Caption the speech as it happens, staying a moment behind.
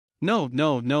No,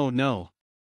 no, no, no.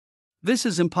 This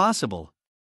is impossible.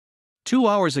 2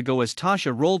 hours ago, as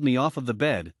Tasha rolled me off of the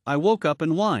bed, I woke up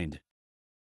and whined.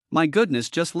 My goodness,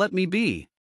 just let me be.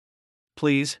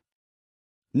 Please.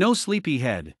 No,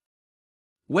 sleepyhead.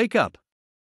 Wake up.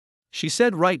 She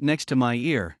said right next to my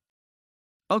ear.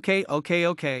 Okay, okay,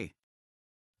 okay.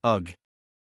 Ugh.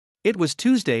 It was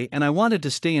Tuesday and I wanted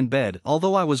to stay in bed,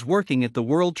 although I was working at the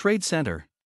World Trade Center.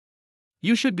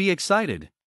 You should be excited.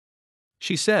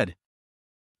 She said.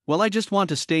 Well, I just want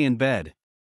to stay in bed.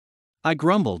 I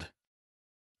grumbled.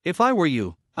 If I were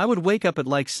you, I would wake up at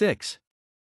like 6.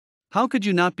 How could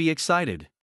you not be excited?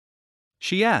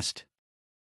 She asked.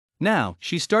 Now,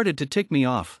 she started to tick me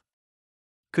off.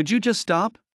 Could you just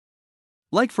stop?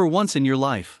 Like for once in your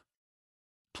life.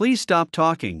 Please stop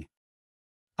talking.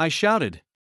 I shouted.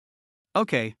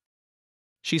 Okay.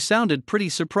 She sounded pretty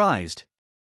surprised.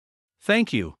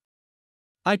 Thank you.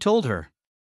 I told her.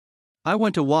 I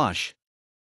went to wash.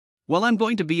 Well, I'm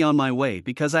going to be on my way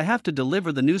because I have to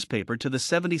deliver the newspaper to the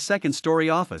 72nd story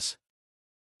office.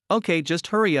 Okay, just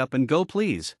hurry up and go,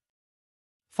 please.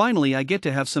 Finally, I get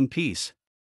to have some peace.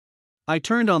 I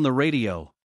turned on the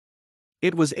radio.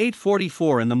 It was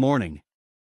 8:44 in the morning.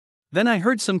 Then I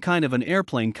heard some kind of an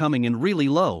airplane coming in really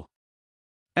low.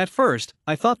 At first,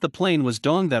 I thought the plane was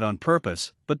doing that on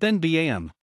purpose, but then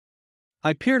bam.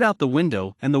 I peered out the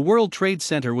window and the World Trade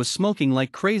Center was smoking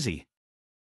like crazy.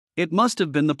 It must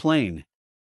have been the plane.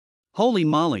 Holy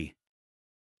moly.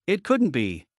 It couldn't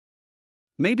be.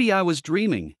 Maybe I was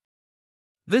dreaming.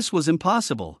 This was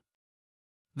impossible.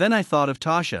 Then I thought of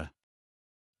Tasha.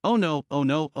 Oh no, oh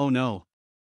no, oh no.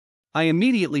 I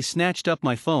immediately snatched up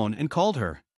my phone and called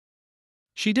her.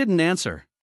 She didn't answer.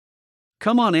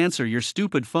 Come on, answer your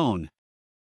stupid phone.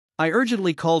 I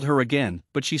urgently called her again,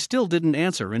 but she still didn't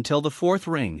answer until the 4th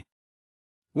ring.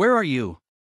 Where are you?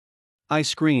 I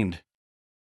screamed.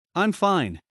 I'm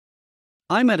fine.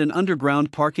 I'm at an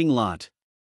underground parking lot.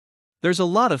 There's a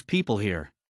lot of people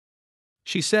here.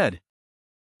 She said.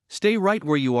 Stay right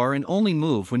where you are and only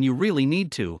move when you really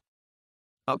need to.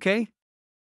 Okay?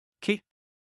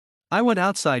 I went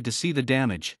outside to see the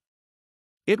damage.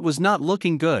 It was not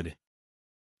looking good.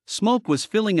 Smoke was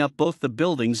filling up both the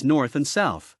buildings north and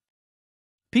south.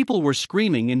 People were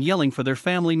screaming and yelling for their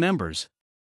family members.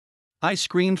 I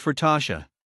screamed for Tasha.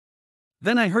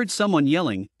 Then I heard someone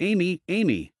yelling, Amy,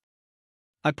 Amy.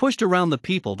 I pushed around the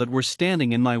people that were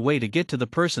standing in my way to get to the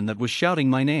person that was shouting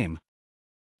my name.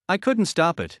 I couldn't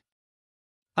stop it.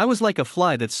 I was like a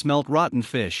fly that smelt rotten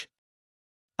fish.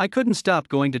 I couldn't stop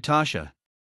going to Tasha.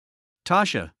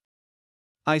 Tasha.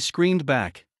 I screamed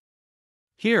back.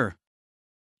 Here.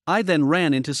 I then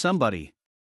ran into somebody.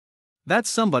 That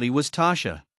somebody was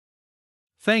Tasha.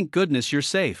 Thank goodness you're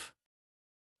safe.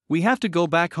 We have to go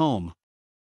back home.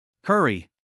 Hurry.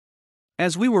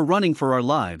 As we were running for our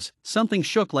lives, something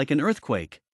shook like an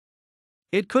earthquake.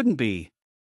 It couldn't be.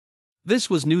 This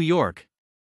was New York.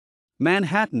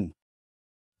 Manhattan.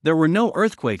 There were no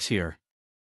earthquakes here.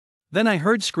 Then I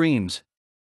heard screams.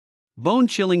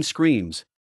 Bone-chilling screams.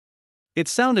 It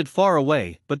sounded far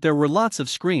away, but there were lots of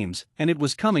screams, and it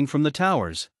was coming from the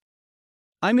towers.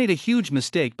 I made a huge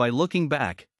mistake by looking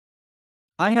back.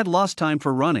 I had lost time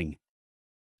for running.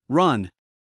 Run!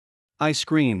 I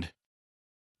screamed.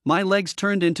 My legs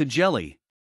turned into jelly.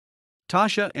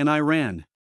 Tasha and I ran.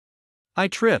 I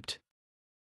tripped.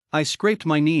 I scraped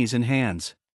my knees and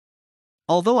hands.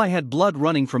 Although I had blood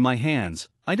running from my hands,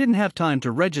 I didn't have time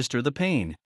to register the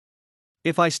pain.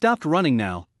 If I stopped running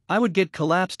now, I would get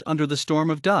collapsed under the storm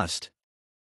of dust.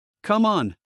 Come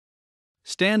on.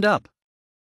 Stand up.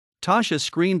 Tasha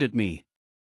screamed at me.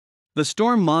 The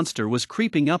storm monster was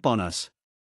creeping up on us.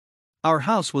 Our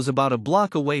house was about a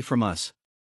block away from us.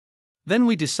 Then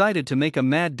we decided to make a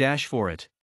mad dash for it.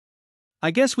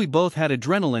 I guess we both had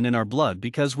adrenaline in our blood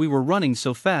because we were running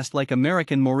so fast like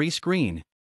American Maurice Green.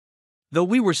 Though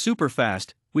we were super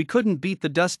fast, we couldn't beat the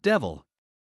dust devil.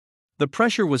 The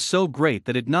pressure was so great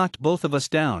that it knocked both of us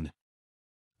down.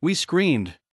 We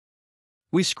screamed.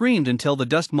 We screamed until the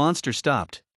dust monster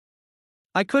stopped.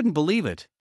 I couldn't believe it.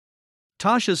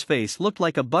 Tasha's face looked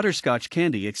like a butterscotch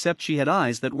candy except she had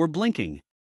eyes that were blinking.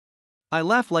 I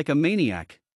laughed like a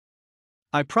maniac.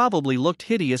 I probably looked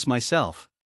hideous myself.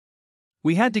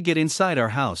 We had to get inside our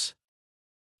house.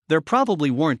 There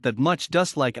probably weren't that much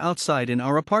dust like outside in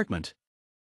our apartment.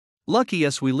 Lucky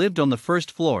us, we lived on the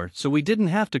first floor, so we didn't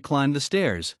have to climb the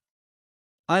stairs.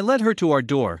 I led her to our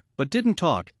door, but didn't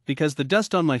talk, because the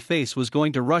dust on my face was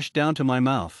going to rush down to my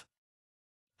mouth.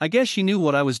 I guess she knew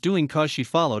what I was doing cause she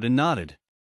followed and nodded.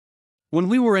 When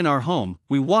we were in our home,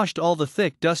 we washed all the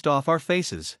thick dust off our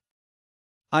faces.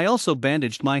 I also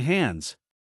bandaged my hands.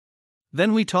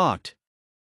 Then we talked.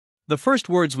 The first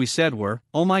words we said were,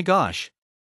 "Oh my gosh.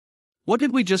 What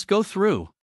did we just go through?"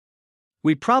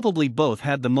 We probably both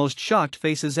had the most shocked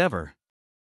faces ever.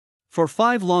 For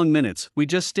 5 long minutes, we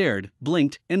just stared,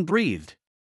 blinked, and breathed.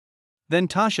 Then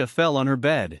Tasha fell on her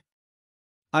bed.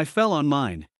 I fell on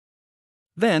mine.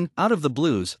 Then, out of the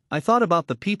blues, I thought about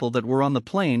the people that were on the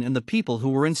plane and the people who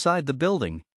were inside the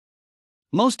building.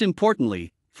 Most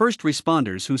importantly, first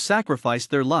responders who sacrificed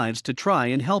their lives to try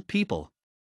and help people.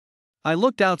 I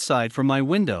looked outside from my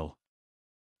window.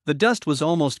 The dust was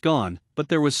almost gone, but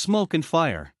there was smoke and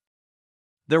fire.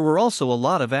 There were also a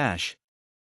lot of ash.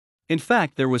 In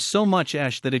fact, there was so much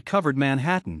ash that it covered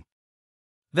Manhattan.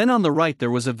 Then on the right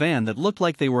there was a van that looked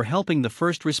like they were helping the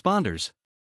first responders.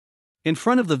 In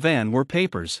front of the van were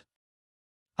papers.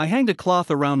 I hanged a cloth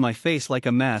around my face like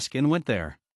a mask and went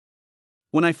there.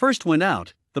 When I first went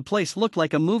out, the place looked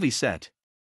like a movie set.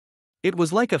 It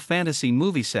was like a fantasy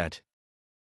movie set.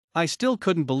 I still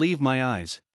couldn't believe my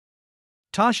eyes.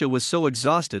 Tasha was so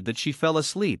exhausted that she fell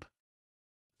asleep.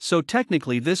 So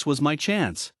technically this was my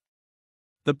chance.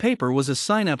 The paper was a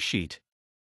sign-up sheet.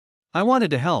 I wanted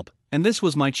to help, and this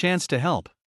was my chance to help.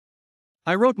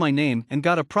 I wrote my name and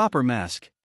got a proper mask.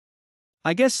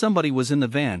 I guess somebody was in the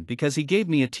van because he gave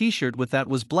me a t-shirt with that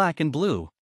was black and blue.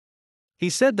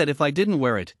 He said that if I didn't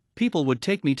wear it, people would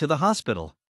take me to the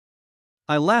hospital.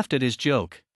 I laughed at his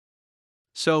joke.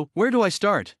 "So, where do I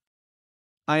start?"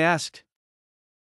 I asked.